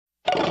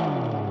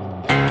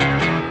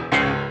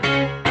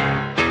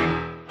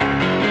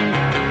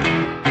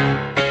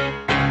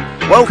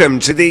Welcome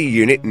to the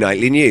EUnit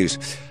Nightly News.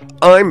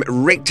 I'm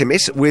Rick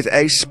Timmis with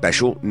a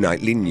special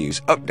Nightly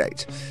News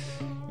update.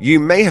 You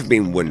may have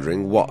been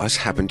wondering what has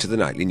happened to the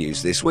Nightly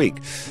News this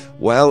week.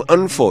 Well,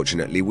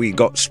 unfortunately, we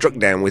got struck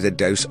down with a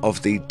dose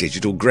of the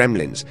digital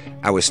gremlins.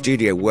 Our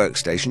studio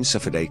workstation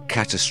suffered a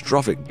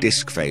catastrophic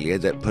disk failure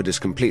that put us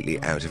completely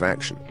out of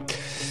action.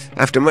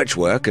 After much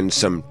work and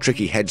some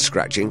tricky head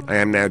scratching, I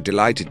am now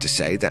delighted to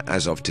say that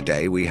as of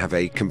today we have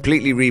a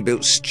completely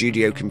rebuilt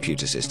studio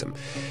computer system.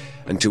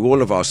 And to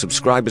all of our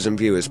subscribers and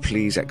viewers,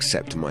 please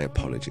accept my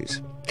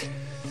apologies.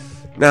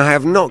 Now, I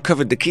have not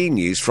covered the key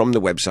news from the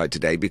website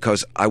today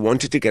because I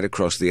wanted to get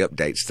across the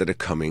updates that are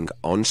coming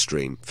on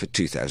stream for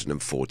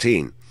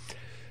 2014.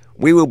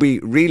 We will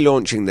be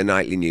relaunching the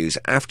Nightly News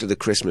after the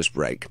Christmas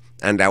break,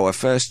 and our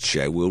first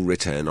show will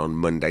return on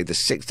Monday the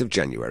 6th of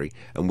January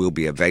and will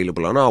be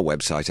available on our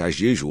website as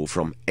usual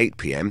from 8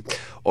 p.m,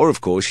 or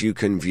of course you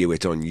can view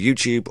it on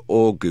YouTube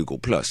or Google+.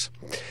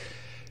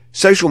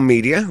 Social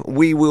media,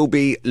 we will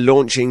be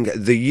launching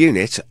the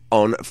EUnit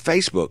on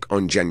Facebook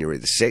on January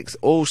the 6th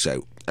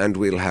also, and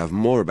we'll have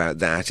more about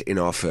that in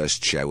our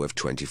first show of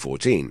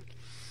 2014.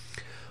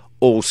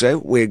 Also,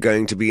 we're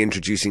going to be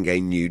introducing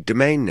a new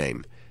domain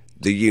name.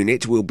 The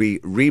EUnit will be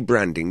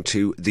rebranding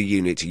to the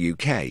EUnit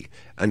UK,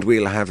 and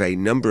we'll have a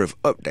number of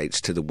updates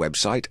to the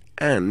website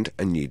and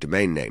a new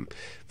domain name.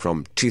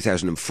 From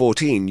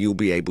 2014, you'll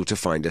be able to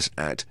find us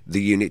at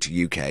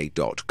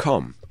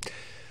theunituk.com.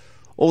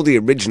 All the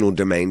original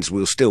domains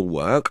will still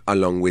work,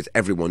 along with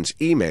everyone's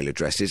email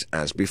addresses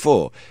as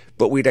before,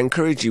 but we'd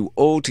encourage you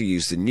all to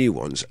use the new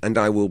ones, and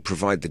I will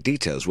provide the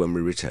details when we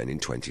return in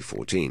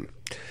 2014.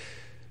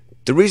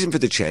 The reason for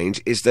the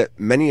change is that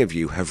many of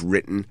you have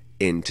written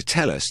in to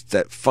tell us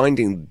that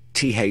finding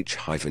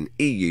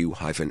th-eu-nit.com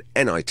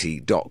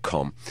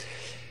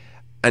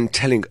and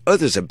telling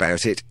others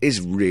about it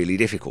is really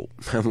difficult.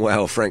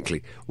 Well,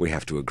 frankly, we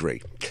have to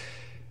agree.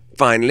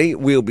 Finally,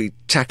 we'll be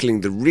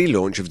tackling the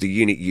relaunch of the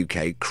EUnit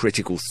UK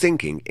Critical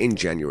Thinking in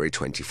January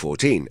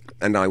 2014,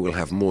 and I will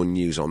have more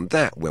news on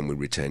that when we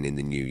return in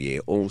the new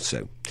year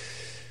also.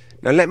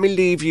 Now let me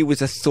leave you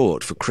with a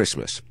thought for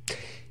Christmas.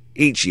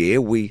 Each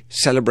year we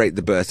celebrate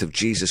the birth of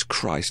Jesus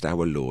Christ,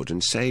 our Lord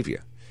and Saviour.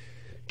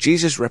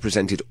 Jesus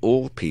represented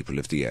all people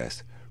of the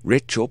earth,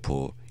 rich or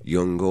poor,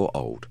 young or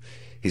old.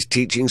 His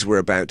teachings were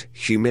about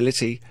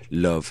humility,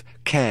 love,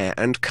 care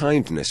and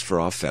kindness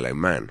for our fellow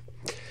man.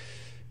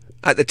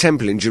 At the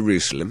temple in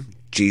Jerusalem,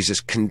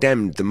 Jesus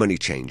condemned the money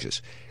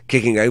changers,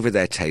 kicking over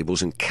their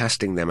tables and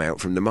casting them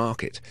out from the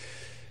market.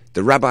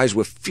 The rabbis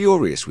were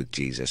furious with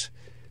Jesus,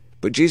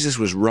 but Jesus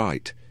was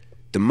right.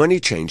 The money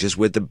changers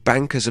were the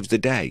bankers of the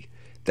day.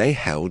 They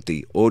held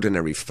the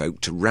ordinary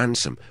folk to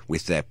ransom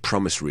with their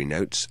promissory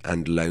notes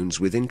and loans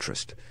with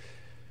interest.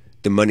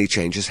 The money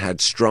changers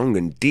had strong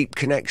and deep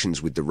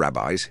connections with the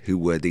rabbis, who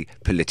were the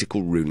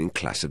political ruling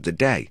class of the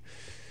day.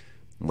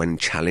 When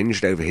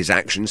challenged over his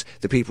actions,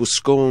 the people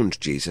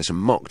scorned Jesus and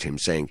mocked him,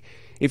 saying,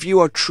 "If you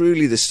are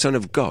truly the Son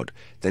of God,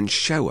 then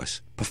show us,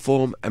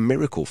 perform a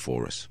miracle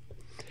for us."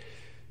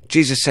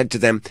 Jesus said to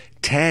them,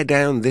 "Tear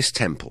down this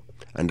temple,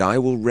 and I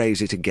will raise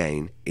it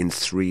again in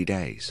 3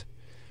 days."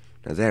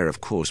 Now there,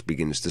 of course,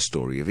 begins the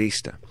story of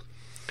Easter.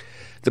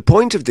 The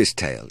point of this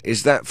tale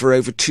is that for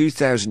over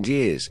 2,000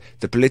 years,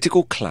 the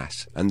political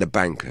class and the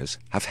bankers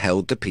have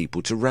held the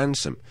people to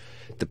ransom.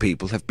 The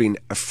people have been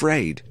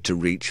afraid to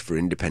reach for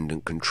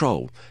independent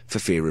control for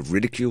fear of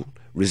ridicule,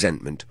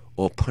 resentment,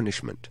 or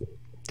punishment.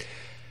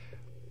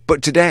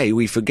 But today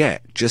we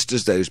forget, just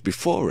as those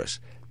before us,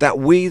 that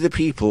we the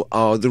people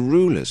are the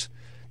rulers.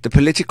 The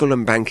political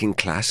and banking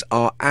class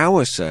are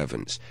our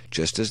servants,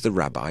 just as the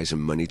rabbis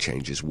and money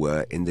changers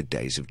were in the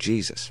days of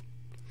Jesus.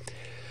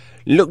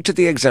 Look to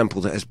the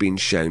example that has been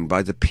shown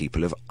by the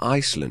people of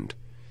Iceland.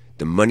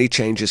 The money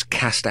changers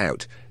cast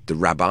out, the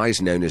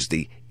rabbis, known as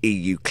the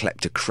EU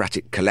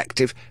kleptocratic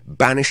collective,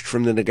 banished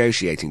from the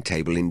negotiating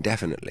table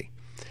indefinitely.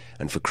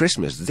 And for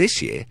Christmas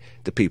this year,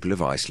 the people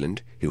of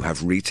Iceland, who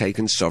have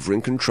retaken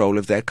sovereign control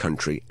of their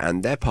country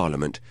and their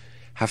parliament,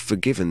 have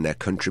forgiven their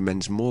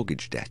countrymen's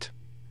mortgage debt.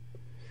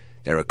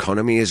 Their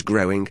economy is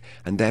growing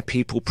and their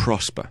people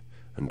prosper.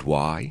 And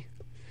why?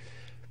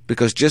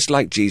 Because just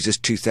like Jesus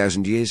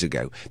 2,000 years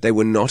ago, they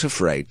were not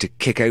afraid to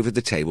kick over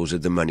the tables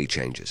of the money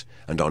changers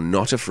and are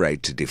not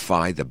afraid to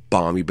defy the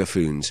balmy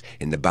buffoons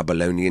in the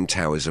Babylonian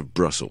towers of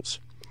Brussels.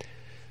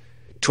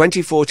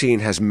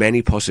 2014 has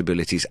many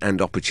possibilities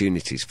and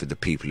opportunities for the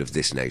people of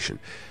this nation,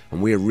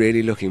 and we are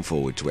really looking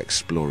forward to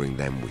exploring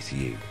them with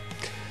you.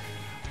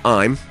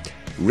 I'm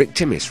Rick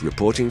Timmis,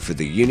 reporting for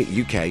the EUnit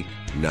UK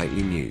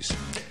Nightly News.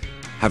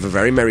 Have a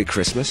very Merry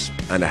Christmas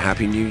and a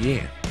Happy New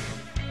Year.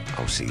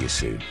 I'll see you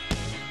soon.